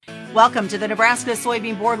Welcome to the Nebraska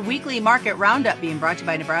Soybean Board Weekly Market Roundup, being brought to you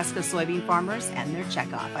by Nebraska soybean farmers and their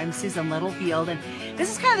checkoff. I'm Susan Littlefield, and this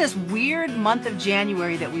is kind of this weird month of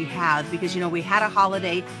January that we have because, we had a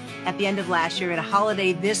holiday at the end of last year and a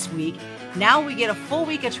holiday this week. Now we get a full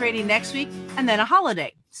week of trading next week and then a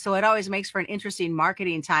holiday. So it always makes for an interesting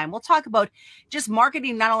marketing time. We'll talk about just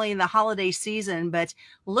marketing not only in the holiday season, but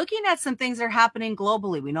looking at some things that are happening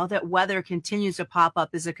globally. We know that weather continues to pop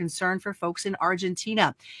up as a concern for folks in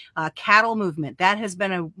Argentina. Cattle movement, that has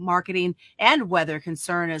been a marketing and weather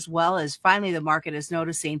concern, as well as finally the market is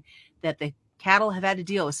noticing that the cattle have had to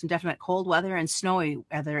deal with some definite cold weather and snowy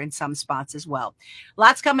weather in some spots as well.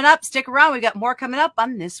 Lots coming up. Stick around. We got more coming up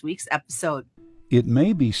on this week's episode. It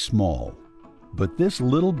may be small, but this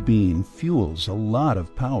little bean fuels a lot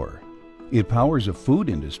of power. It powers a food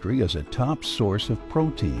industry as a top source of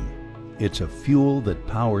protein. It's a fuel that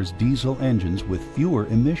powers diesel engines with fewer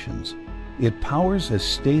emissions. It powers a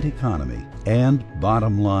state economy and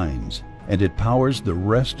bottom lines. And it powers the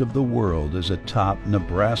rest of the world as a top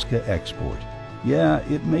Nebraska export. Yeah,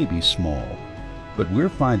 it may be small, but we're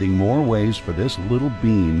finding more ways for this little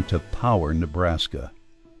bean to power Nebraska.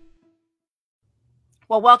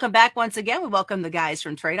 Well, welcome back once again. We welcome the guys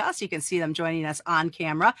from Trados. You can see them joining us on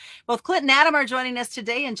camera. Both Clint and Adam are joining us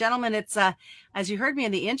today. And gentlemen, it's, as you heard me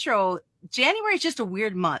in the intro, January is just a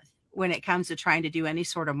weird month when it comes to trying to do any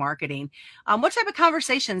sort of marketing. What type of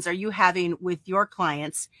conversations are you having with your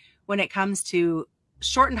clients when it comes to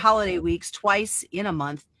shortened holiday weeks twice in a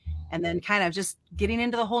month and then kind of just getting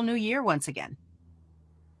into the whole new year once again?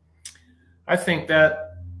 I think that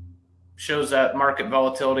shows that market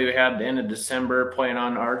volatility we had at the end of December, playing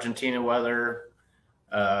on Argentina weather,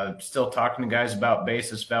 still talking to guys about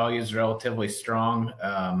basis values, relatively strong.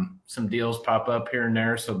 Some deals pop up here and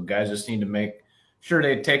there, so guys just need to make sure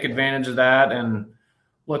they take advantage of that, and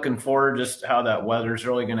looking forward just how that weather is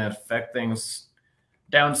really going to affect things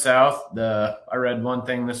down south. I read one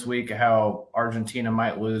thing this week, how Argentina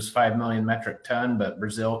might lose 5 million metric ton, but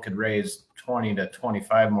Brazil could raise 20 to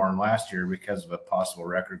 25 more than last year because of a possible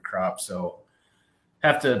record crop. So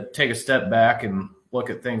have to take a step back and look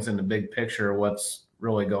at things in the big picture, what's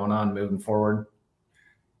really going on moving forward.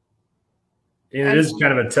 And it is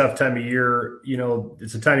kind of a tough time of year.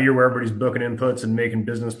 It's a time of year where everybody's booking inputs and making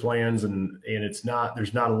business plans, and there's not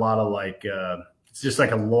a lot of it's just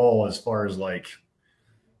like a lull as far as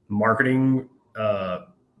marketing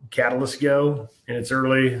catalysts go, and it's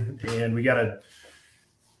early, and we got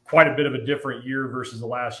quite a bit of a different year versus the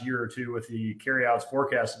last year or two, with the carryouts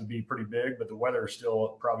forecasted to be pretty big, but the weather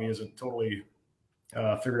still probably isn't totally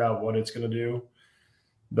figured out what it's going to do.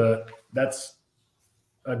 But that's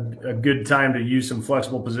a good time to use some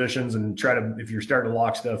flexible positions and try to, if you're starting to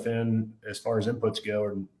lock stuff in as far as inputs go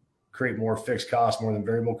and create more fixed costs more than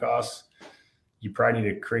variable costs, you probably need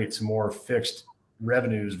to create some more fixed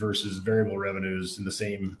revenues versus variable revenues in the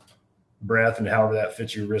same breath, and however that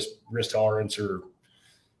fits your risk tolerance or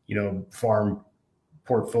farm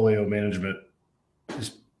portfolio management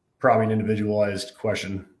is probably an individualized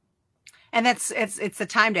question. And it's the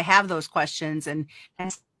time to have those questions and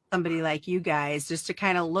somebody like you guys just to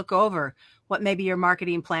kind of look over what maybe your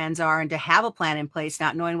marketing plans are and to have a plan in place,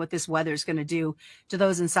 not knowing what this weather is going to do to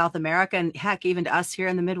those in South America and heck, even to us here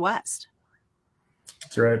in the Midwest.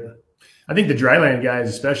 That's right. I think the dryland guys,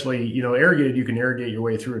 especially, irrigated, you can irrigate your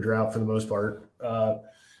way through a drought for the most part.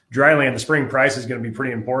 Dryland, the spring price is going to be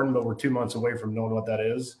pretty important, but we're 2 months away from knowing what that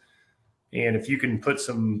is. And if you can put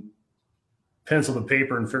some pencil to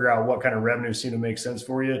paper and figure out what kind of revenues seem to make sense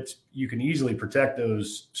for you, you can easily protect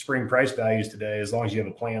those spring price values today as long as you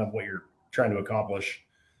have a plan of what you're trying to accomplish.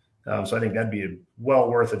 So I think that'd be well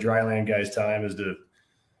worth a dryland guy's time, is to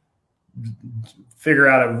figure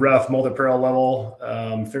out a rough multi-peril level,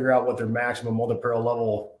 figure out what their maximum multi-peril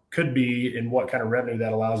level could be and what kind of revenue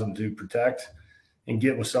that allows them to protect, and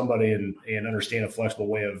get with somebody and understand a flexible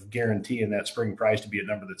way of guaranteeing that spring price to be a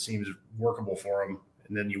number that seems workable for them.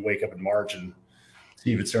 And then you wake up in March and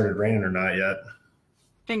see if it started raining or not yet.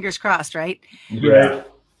 Fingers crossed, right? Yeah.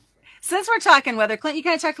 Since we're talking weather, Clint, you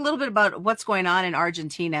kind of talked a little bit about what's going on in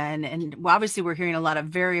Argentina. And obviously we're hearing a lot of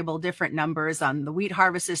variable different numbers on the wheat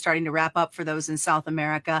harvest is starting to wrap up for those in South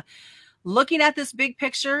America. Looking at this big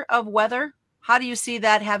picture of weather, how do you see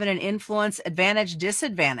that having an influence, advantage,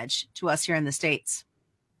 disadvantage to us here in the States?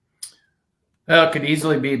 Well, it could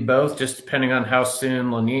easily be both, just depending on how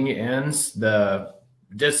soon La Nina ends. The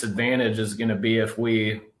disadvantage is going to be if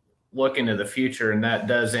we look into the future and that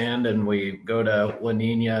does end and we go to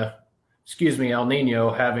El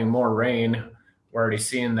Nino having more rain. We're already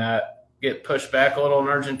seeing that get pushed back a little in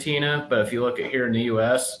Argentina. But if you look at here in the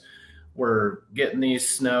U.S., we're getting these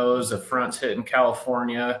snows, the fronts hitting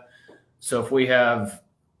California. So if we have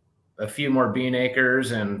a few more bean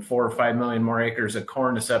acres and 4 or 5 million more acres of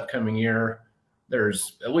corn this upcoming year,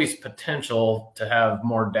 there's at least potential to have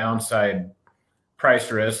more downside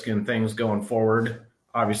price risk and things going forward.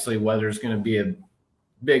 Obviously, weather is going to be a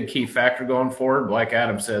big key factor going forward. Like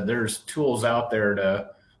Adam said, there's tools out there to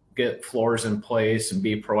get floors in place and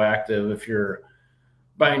be proactive. If you're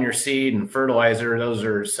buying your seed and fertilizer, those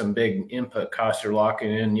are some big input costs you're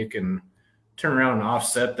locking in. You can turn around and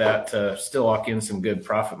offset that to still lock in some good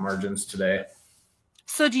profit margins today.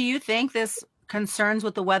 So do you think this concerns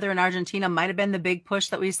with the weather in Argentina might have been the big push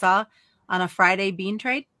that we saw on a Friday bean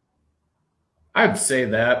trade? I'd say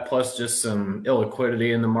that, plus just some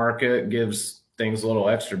illiquidity in the market gives things a little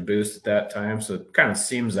extra boost at that time. So it kind of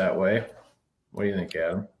seems that way. What do you think,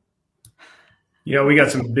 Adam? You know, we got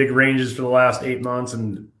some big ranges for the last 8 months,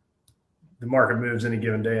 and the market moves any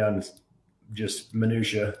given day on just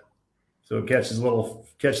minutia. So it catches a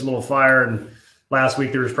little fire. And last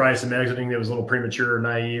week there was probably some exiting that was a little premature or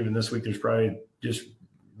naive, and this week there's probably just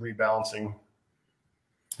rebalancing.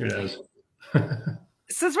 Who knows?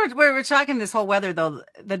 Since we're talking this whole weather, though,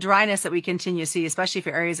 the dryness that we continue to see, especially for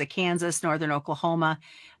areas of Kansas, northern Oklahoma,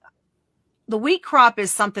 the wheat crop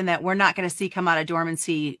is something that we're not going to see come out of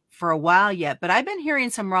dormancy for a while yet. But I've been hearing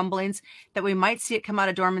some rumblings that we might see it come out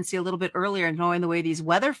of dormancy a little bit earlier, knowing the way these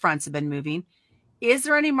weather fronts have been moving. Is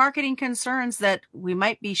there any marketing concerns that we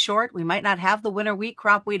might be short? We might not have the winter wheat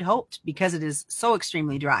crop we'd hoped because it is so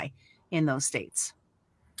extremely dry in those states.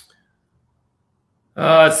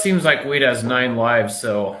 It seems like wheat has 9 lives,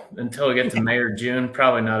 so until we get to May or June,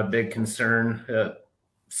 probably not a big concern.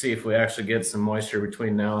 See if we actually get some moisture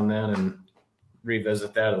between now and then and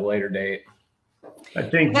revisit that at a later date. I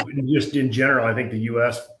think just in general, I think the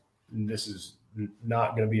U.S., and this is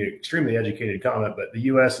not going to be an extremely educated comment, but the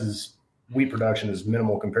U.S.'s wheat production is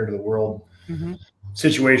minimal compared to the world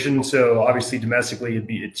situation. So obviously domestically,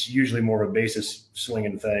 it's usually more of a basis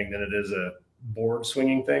swinging thing than it is a board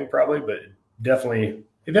swinging thing probably, but definitely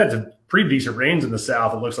they've had some pretty decent rains in the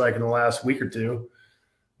South, it looks like, in the last week or two,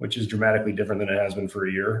 which is dramatically different than it has been for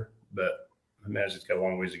a year, but I imagine it's got a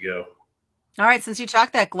long ways to go. All right, since you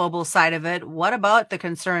talked that global side of it, what about the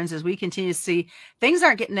concerns as we continue to see things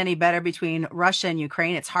aren't getting any better between Russia and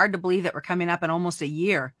Ukraine? It's hard to believe that we're coming up in almost a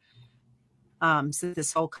year since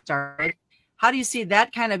this whole started. How do you see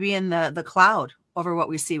that kind of being the cloud over what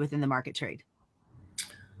we see within the market trade?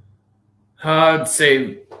 I'd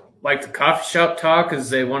say like the coffee shop talk is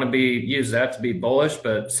they want to use that to be bullish,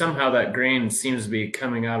 but somehow that grain seems to be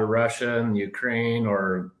coming out of Russia and Ukraine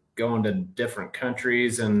or going to different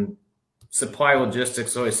countries, and supply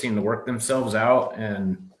logistics always seem to work themselves out.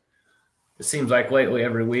 And it seems like lately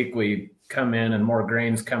every week we come in and more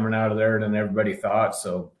grains coming out of there than everybody thought.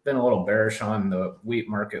 So been a little bearish on the wheat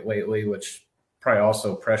market lately, which probably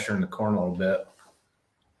also pressuring the corn a little bit.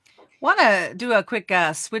 Want to do a quick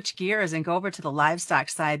switch gears and go over to the livestock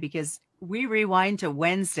side, because we rewind to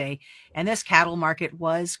Wednesday and this cattle market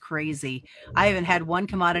was crazy. I even had one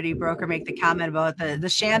commodity broker make the comment about the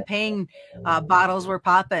champagne bottles were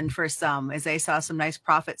popping for some as they saw some nice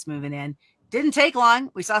profits moving in. Didn't take long.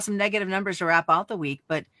 We saw some negative numbers to wrap out the week,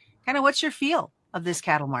 but kind of what's your feel of this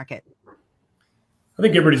cattle market? I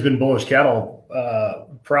think everybody's been bullish cattle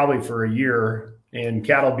probably for a year, and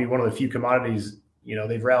cattle be one of the few commodities. You know,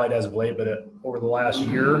 they've rallied as of late, but over the last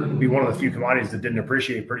year, be one of the few commodities that didn't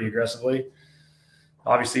appreciate pretty aggressively.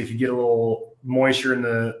 Obviously, if you get a little moisture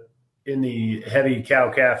in the heavy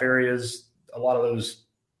cow-calf areas, a lot of those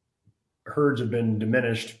herds have been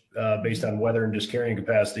diminished based on weather and just carrying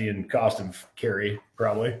capacity and cost of carry,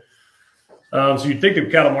 probably. So you'd think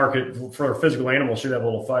the cattle market for physical animals should have a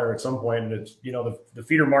little fire at some point. And it's, you know, the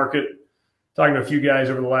feeder market, talking to a few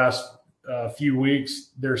guys over the last few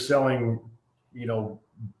weeks, they're selling, you know,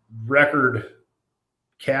 record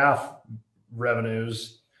calf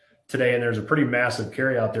revenues today, and there's a pretty massive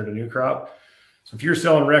carry out there to new crop. So if you're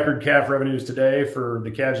selling record calf revenues today for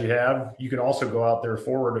the calves you have, you can also go out there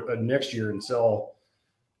forward next year and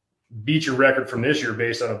beat your record from this year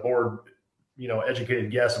based on a board, you know, educated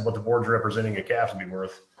guess of what the board's representing a calf to be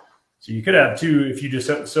worth. So you could have two, if you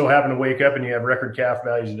just so happen to wake up and you have record calf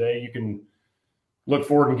values today, you can look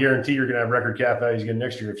forward and guarantee you're going to have record calf values again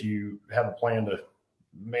next year if you have a plan to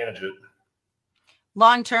manage it.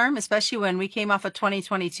 Long term, especially when we came off of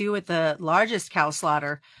 2022 with the largest cow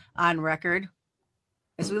slaughter on record,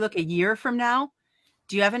 as we look a year from now,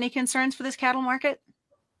 do you have any concerns for this cattle market?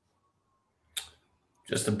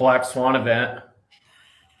 Just a black swan event.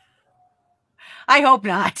 I hope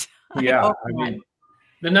not. Yeah, I mean,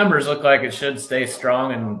 the numbers look like it should stay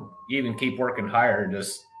strong and even keep working higher.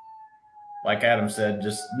 Just like Adam said,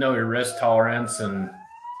 just know your risk tolerance. And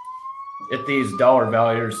at these dollar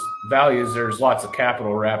values, there's lots of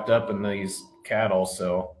capital wrapped up in these cattle.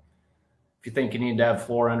 So if you think you need to have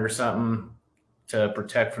floor under something to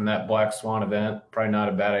protect from that black swan event, probably not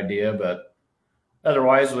a bad idea. But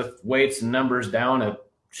otherwise, with weights and numbers down, it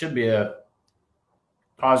should be a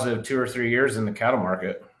positive 2 or 3 years in the cattle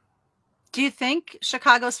market. Do you think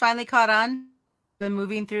Chicago's finally caught on, been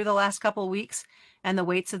moving through the last couple of weeks, and the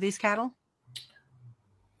weights of these cattle?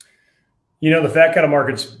 The fat cattle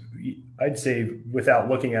market's, I'd say, without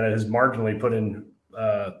looking at it, has marginally put in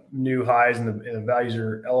new highs, and the values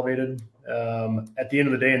are elevated. At the end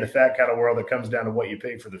of the day, in the fat cattle world, it comes down to what you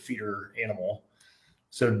pay for the feeder animal.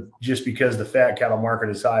 So just because the fat cattle market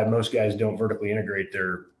is high, most guys don't vertically integrate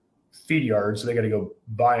their feed yards, so they got to go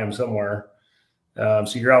buy them somewhere.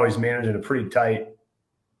 So you're always managing a pretty tight,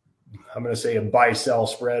 I'm going to say, a buy-sell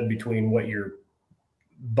spread between what you're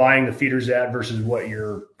buying the feeders at versus what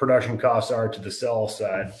your production costs are to the sell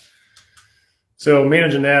side. So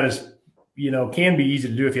managing that is, can be easy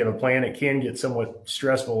to do if you have a plan. It can get somewhat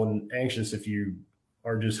stressful and anxious if you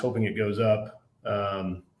are just hoping it goes up.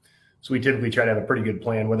 So we typically try to have a pretty good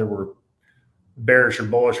plan, whether we're bearish or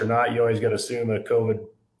bullish or not. You always got to assume a COVID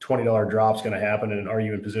 $20 drop is going to happen, and are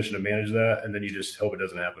you in position to manage that? And then you just hope it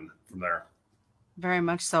doesn't happen from there. Very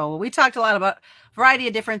much so. Well, we talked a lot about a variety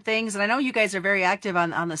of different things, and I know you guys are very active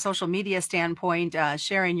on the social media standpoint,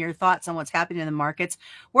 sharing your thoughts on what's happening in the markets.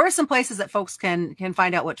 Where are some places that folks can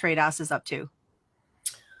find out what TradeOS is up to?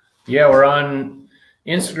 Yeah, we're on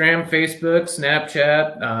Instagram, Facebook,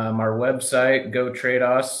 Snapchat, our website, Go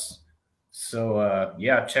TradeOS. So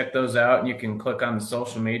check those out, and you can click on the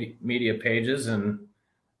social media pages and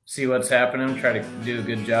see what's happening. Try to do a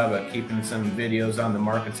good job of keeping some videos on the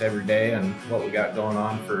markets every day and what we got going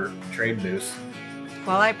on for Trade Boost.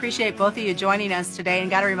 Well, I appreciate both of you joining us today, and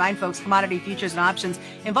got to remind folks, commodity futures and options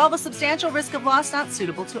involve a substantial risk of loss not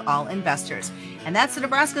suitable to all investors. And that's the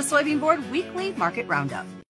Nebraska Soybean Board Weekly Market Roundup.